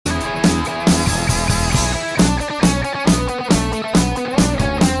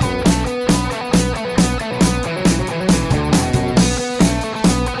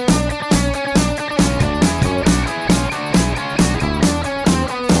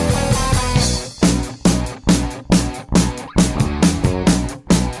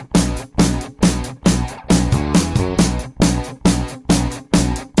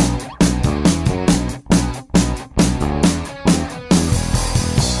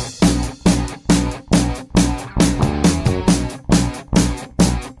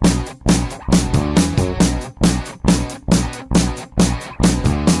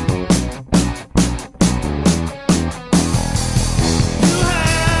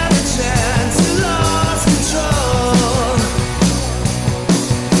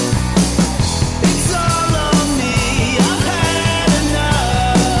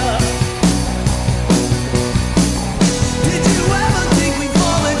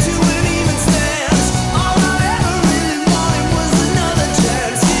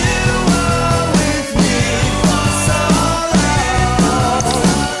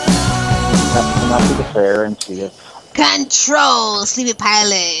fair and see it. Control, Sleepy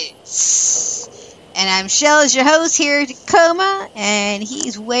Pilots. And I'm Shells, your host here in Tacoma, and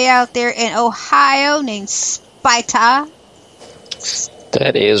he's way out there in Ohio named Spita.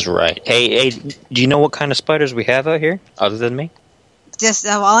 That is right. Hey, do you know what kind of spiders we have out here, other than me? Just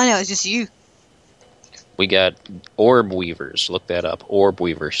all I know is just you. We got orb weavers. Look that up. Orb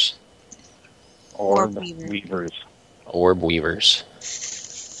weavers. Orb weavers. Orb weavers.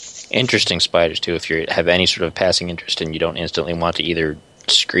 Interesting spiders, too, if you have any sort of passing interest and you don't instantly want to either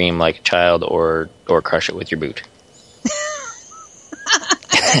scream like a child or crush it with your boot.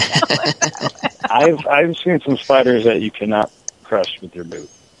 I've seen some spiders that you cannot crush with your boot.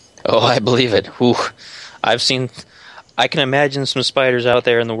 Oh, I believe it. Ooh, I can imagine some spiders out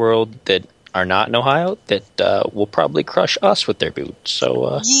there in the world that are not in Ohio that will probably crush us with their boot.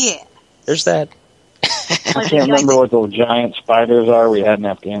 So, yeah. There's that. I can't remember what those giant spiders are we had in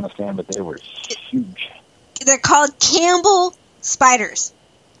Afghanistan, but they were huge. They're called Campbell spiders.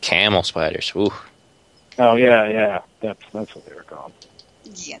 Camel spiders. Ooh. Oh, yeah. That's what they were called.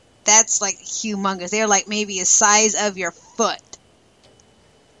 Yeah, that's like humongous. They're like maybe the size of your foot.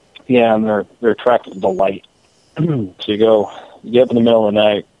 Yeah, and they're attracted to the light. So you get up in the middle of the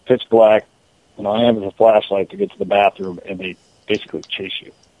night, pitch black, and all you have is a flashlight to get to the bathroom, and they basically chase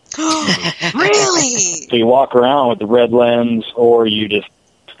you. Really? So you walk around with the red lens, or you just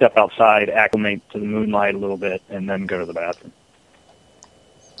step outside, acclimate to the moonlight a little bit, and then go to the bathroom.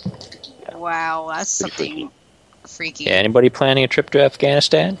 Wow, that's something freaky. Yeah, anybody planning a trip to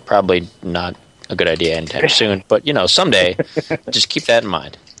Afghanistan? Probably not a good idea anytime soon, but, someday, just keep that in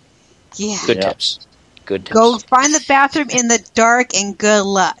mind. Yeah. Good tips. Good tips. Go find the bathroom in the dark and good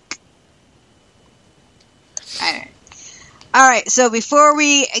luck. All right, so before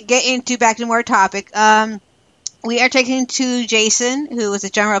we get into back to more topic, we are taking to Jason, who is a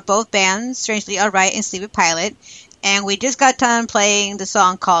drummer of both bands, Strangely Alright and SleepyPilot, and we just got done playing the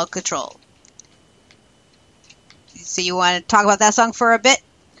song called Control. So you want to talk about that song for a bit?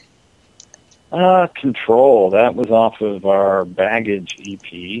 Control. That was off of our Baggage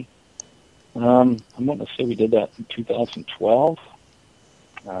EP. I'm going to say we did that in 2012.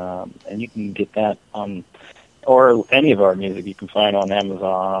 And you can get that on, or any of our music you can find on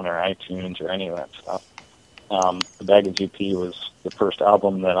Amazon or iTunes or any of that stuff. The Baggage EP was the first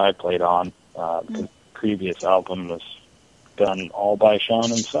album that I played on. The previous album was done all by Sean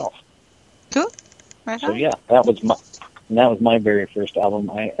himself. Cool. Right so yeah, that was my very first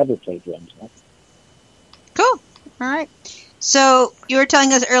album I ever played drums on. Cool. All right. So you were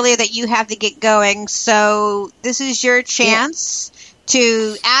telling us earlier that you have to get going. So this is your chance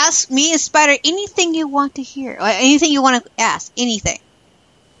to ask me and Spider anything you want to hear, or anything you want to ask. Anything.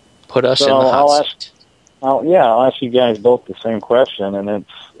 Put us in the hot seat. I'll ask you guys both the same question, and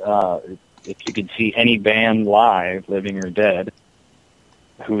it's if you could see any band live, living or dead,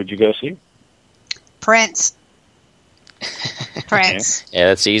 who would you go see? Prince. Prince. Yeah,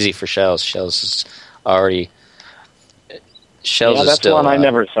 that's easy for Shells. Shells is already... Shells is that's still... one I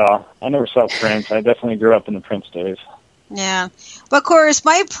never saw. I never saw Prince. I definitely grew up in the Prince days. Yeah. But, of course,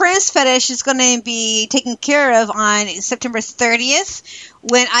 my Prince fetish is going to be taken care of on September 30th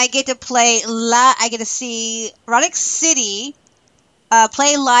when I get to play I get to see Roddick City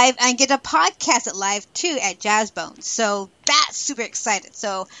play live and get a podcast it live, too, at Jazz Bones. So that's super excited.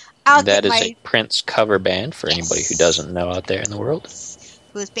 So that is a Prince cover band for anybody who doesn't know out there in the world.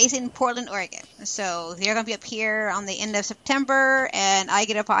 Who is based in Portland, Oregon. So they're going to be up here on the end of September, and I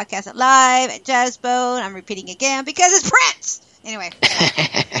get a podcast at live at Jazz Bone. I'm repeating again because it's Prince! Anyway.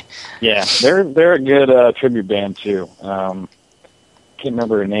 Yeah, they're a good tribute band, too. Can't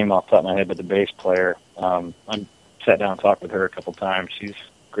remember her name off the top of my head, but the bass player. I sat down and talked with her a couple times. She's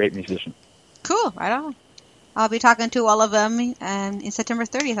a great musician. Cool, right on. I'll be talking to all of them in September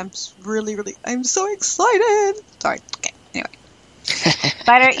 30th. I'm so excited. Sorry. Okay, anyway.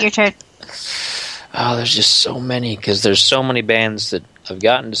 Spider, your turn. Oh, there's just so many, because there's so many bands that I've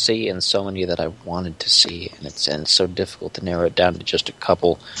gotten to see and so many that I wanted to see, and it's so difficult to narrow it down to just a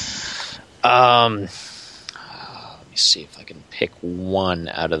couple. Let me see if I can pick one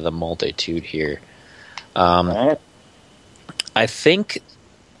out of the multitude here. I think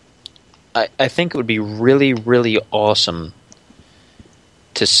it would be really, really awesome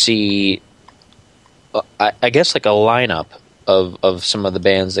to see, I guess, like a lineup of some of the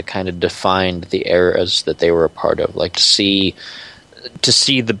bands that kind of defined the eras that they were a part of. Like to see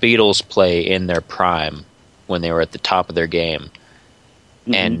the Beatles play in their prime when they were at the top of their game,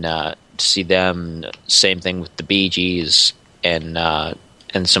 and to see them. Same thing with the Bee Gees and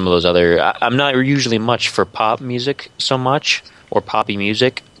some of those other. I'm not usually much for pop music so much or poppy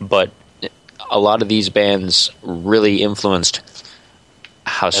music, but a lot of these bands really influenced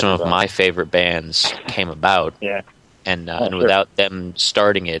how some of my favorite bands came about. Yeah. And Sure. without them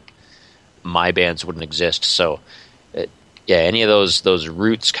starting it, my bands wouldn't exist. So, any of those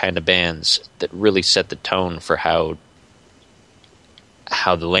roots kind of bands that really set the tone for how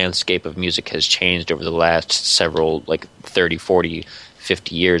the landscape of music has changed over the last several, 30, 40,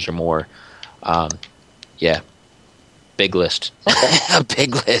 50 years or more. Big list. A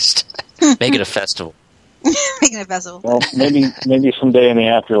big list. Make it a festival. Making a festival. Well, maybe someday in the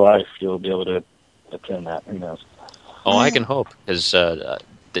afterlife you'll be able to attend that. Who knows? Oh, I can hope, because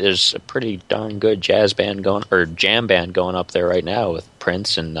there's a pretty darn good jam band going up there right now with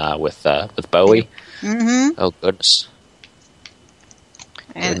Prince and with Bowie. Mm-hmm. Oh goodness!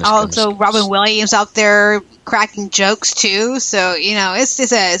 And also Robin Williams out there cracking jokes too. So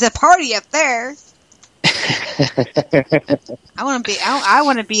it's a party up there. I want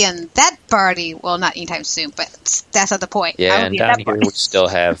to be in that party. Well, not anytime soon, but that's not the point. Yeah, and down here we still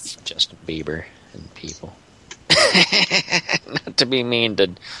have Justin Bieber and people. Not to be mean to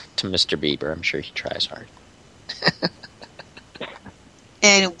Mr. Bieber, I'm sure he tries hard.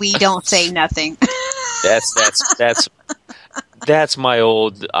 And we don't say nothing. That's my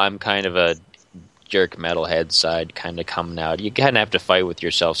old. I'm kind of a jerk metalhead side kind of coming out. You kind of have to fight with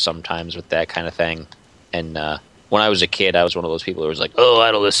yourself sometimes with that kind of thing. And when I was a kid, I was one of those people who was like, "Oh,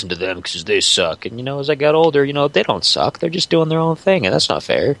 I don't listen to them because they suck." And as I got older, they don't suck. They're just doing their own thing, and that's not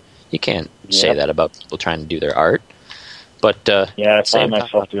fair. You can't say that about people trying to do their art. But I find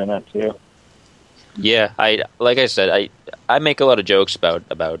myself doing that too. Yeah, like I said, I make a lot of jokes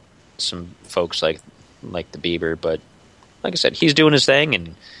about some folks like the Bieber, but like I said, he's doing his thing,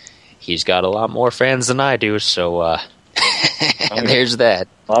 and he's got a lot more fans than I do. So there's that.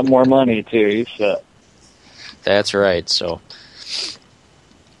 A lot more money too. He's set. That's right. So,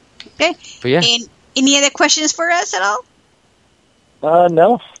 okay. But yeah. Any other questions for us at all?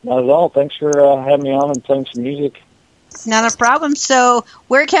 No, not at all. Thanks for having me on and playing some music. Not a problem. So,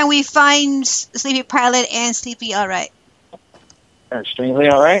 where can we find SleepyPilot and Sleepy All Right? Strangely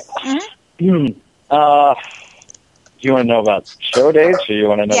All Right? Mm-hmm. Do you want to know about show dates, or you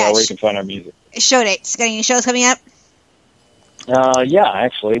want to know where we can find our music? Show dates. Got any shows coming up?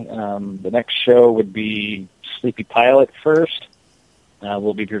 Actually. The next show would be SleepyPilot first.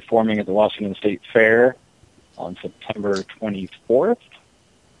 We'll be performing at the Washington State Fair on September 24th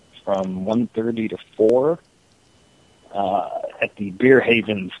from 1:30 to 4 at the Beer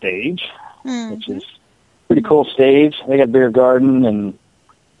Haven stage, which is a pretty cool stage. They got beer garden and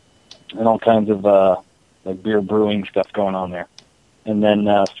all kinds of beer brewing stuff going on there. And then,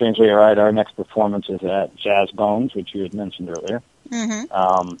 strangely, all right, our next performance is at Jazz Bones, which you had mentioned earlier.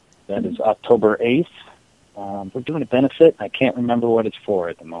 Mm-hmm. That is October 8th. We're doing a benefit. I can't remember what it's for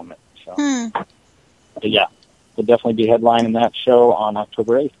at the moment. So, But yeah, we'll definitely be headlining that show on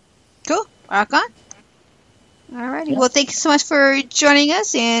October 8th. Cool. Rock on. All righty. Yeah. Well, thank you so much for joining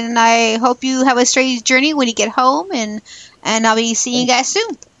us, and I hope you have a straight journey when you get home, and I'll be seeing you guys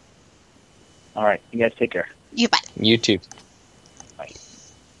soon. All right. You guys take care. Bye. You too. Bye.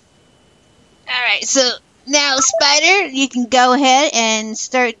 All right. So now, Spider, you can go ahead and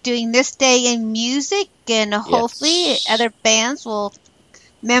start doing This Day in Music, and hopefully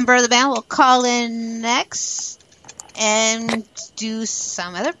member of the band will call in next and do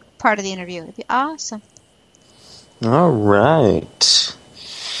some other part of the interview. It'd be awesome. All right.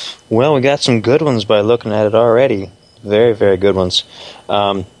 Well, we got some good ones by looking at it already. Very, very good ones.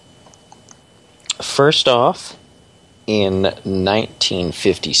 First off, in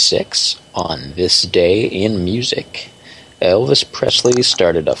 1956, on this day in music, Elvis Presley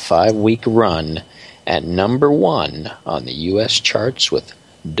started a 5-week run at number 1 on the U.S. charts with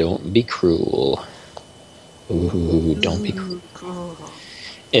Don't Be Cruel. Ooh, Don't Be Cruel.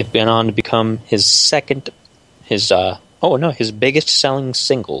 It went on to become his biggest selling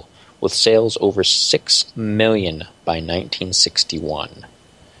single, with sales over 6 million by 1961.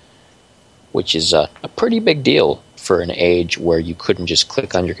 Which is a pretty big deal for an age where you couldn't just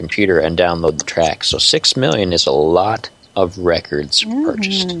click on your computer and download the track. So 6 million is a lot of records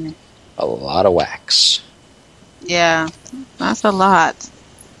purchased. A lot of wax. Yeah, that's a lot.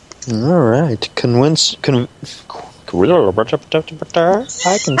 All right. I can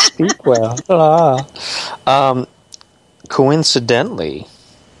speak well. Coincidentally,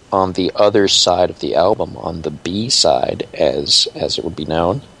 on the other side of the album, on the B side, as it would be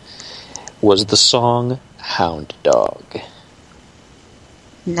known, was the song Hound Dog.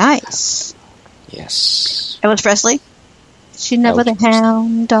 Nice. Yes. Elvis Presley? She never the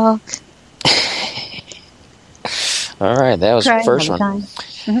hound dog. All right, that was the first one.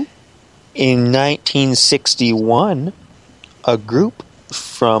 In 1961, a group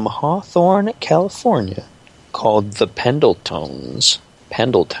from Hawthorne, California, called the Pendletones,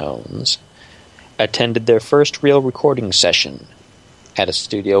 attended their first real recording session at a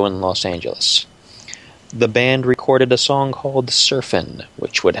studio in Los Angeles. The band recorded a song called Surfin',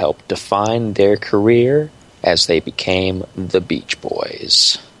 which would help define their career as they became the Beach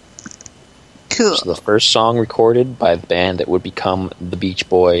Boys. Cool. So the first song recorded by the band that would become the Beach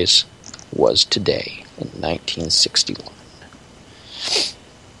Boys was Today in 1961.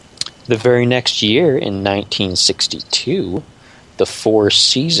 The very next year, in 1962, the Four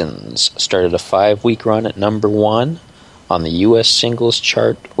Seasons started a 5-week run at number 1 on the U.S. singles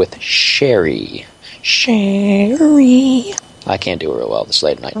chart with Sherry. Sherry. I can't do it real well this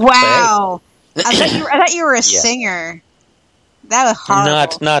late at night. Wow. I thought you were a singer. That was horrible.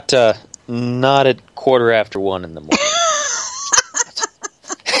 Not at 1:15 in the morning.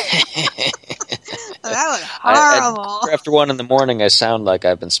 That was horrible. After 1 in the morning, I sound like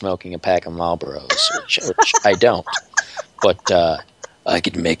I've been smoking a pack of Marlboros, which I don't. But I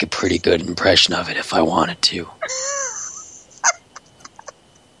could make a pretty good impression of it if I wanted to.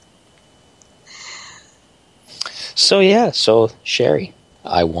 So Sherry,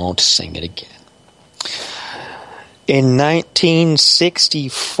 I won't sing it again. In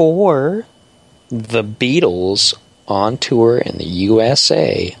 1964, the Beatles, on tour in the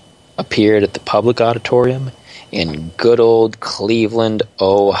USA, appeared at the Public Auditorium in good old Cleveland,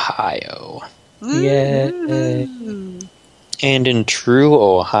 Ohio. Yay! And in true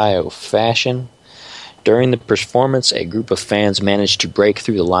Ohio fashion, during the performance, a group of fans managed to break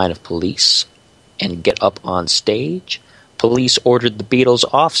through the line of police and get up on stage. Police ordered the Beatles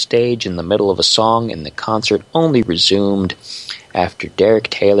off stage in the middle of a song, and the concert only resumed after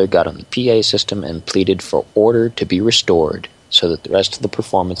Derek Taylor got on the PA system and pleaded for order to be restored so that the rest of the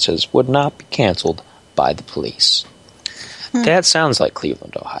performances would not be canceled by the police. That sounds like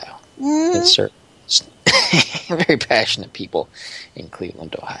Cleveland, Ohio. It's very passionate people in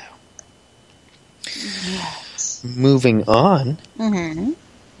Cleveland, Ohio. Yes. Moving on. Mm-hmm.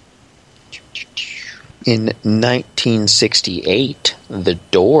 In 1968, the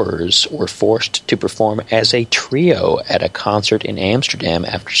Doors were forced to perform as a trio at a concert in Amsterdam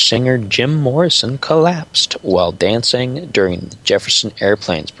after singer Jim Morrison collapsed while dancing during the Jefferson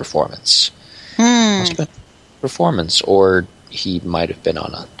Airplane's performance. Must have been a performance, or he might have been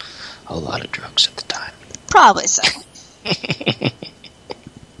on a lot of drugs at the time. Probably so.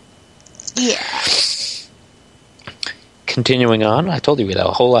 Yeah. Continuing on, I told you we had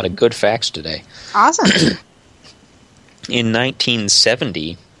a whole lot of good facts today. Awesome. In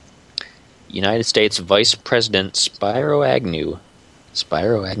 1970, United States Vice President Spiro Agnew,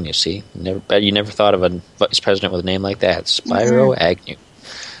 see? You never thought of a vice president with a name like that. Spiro Agnew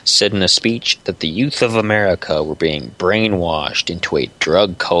said in a speech that the youth of America were being brainwashed into a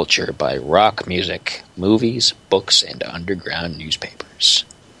drug culture by rock music, movies, books, and underground newspapers.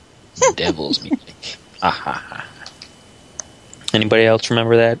 Devil's music. Anybody else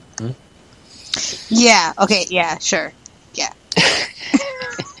remember that? Yeah. Okay. Yeah. Sure. Yeah.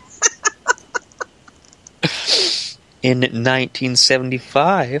 In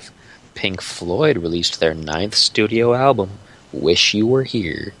 1975, Pink Floyd released their 9th studio album, Wish You Were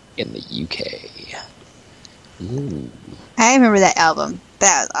Here, in the UK. Ooh. I remember that album.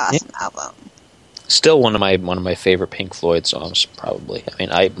 That was an awesome album. Still one of my favorite Pink Floyd songs, probably. I mean,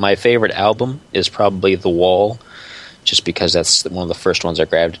 my favorite album is probably The Wall, just because that's one of the first ones I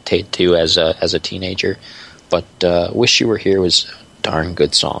gravitated to as a teenager. But Wish You Were Here was a darn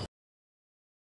good song.